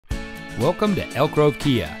Welcome to Elk Grove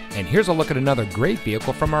Kia, and here's a look at another great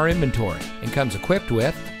vehicle from our inventory, and comes equipped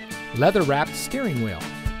with leather-wrapped steering wheel,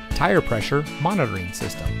 tire pressure monitoring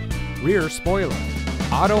system, rear spoiler,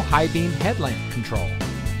 auto high beam headlamp control,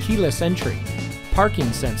 keyless entry, parking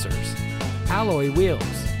sensors, alloy wheels,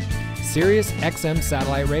 Sirius XM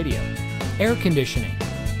satellite radio, air conditioning,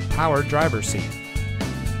 power driver's seat.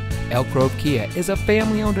 Elk Grove Kia is a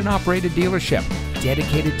family-owned and operated dealership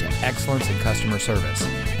dedicated to excellence in customer service,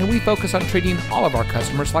 and we focus on treating all of our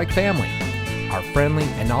customers like family. Our friendly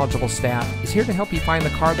and knowledgeable staff is here to help you find the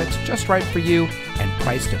car that's just right for you and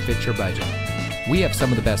priced to fit your budget. We have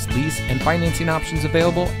some of the best lease and financing options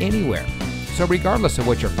available anywhere. So regardless of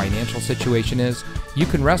what your financial situation is, you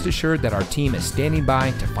can rest assured that our team is standing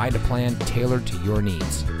by to find a plan tailored to your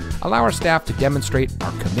needs. Allow our staff to demonstrate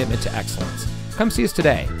our commitment to excellence. Come see us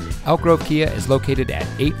today. Elk Grove Kia is located at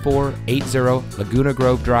 8480 Laguna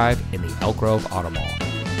Grove Drive in the Elk Grove Auto Mall.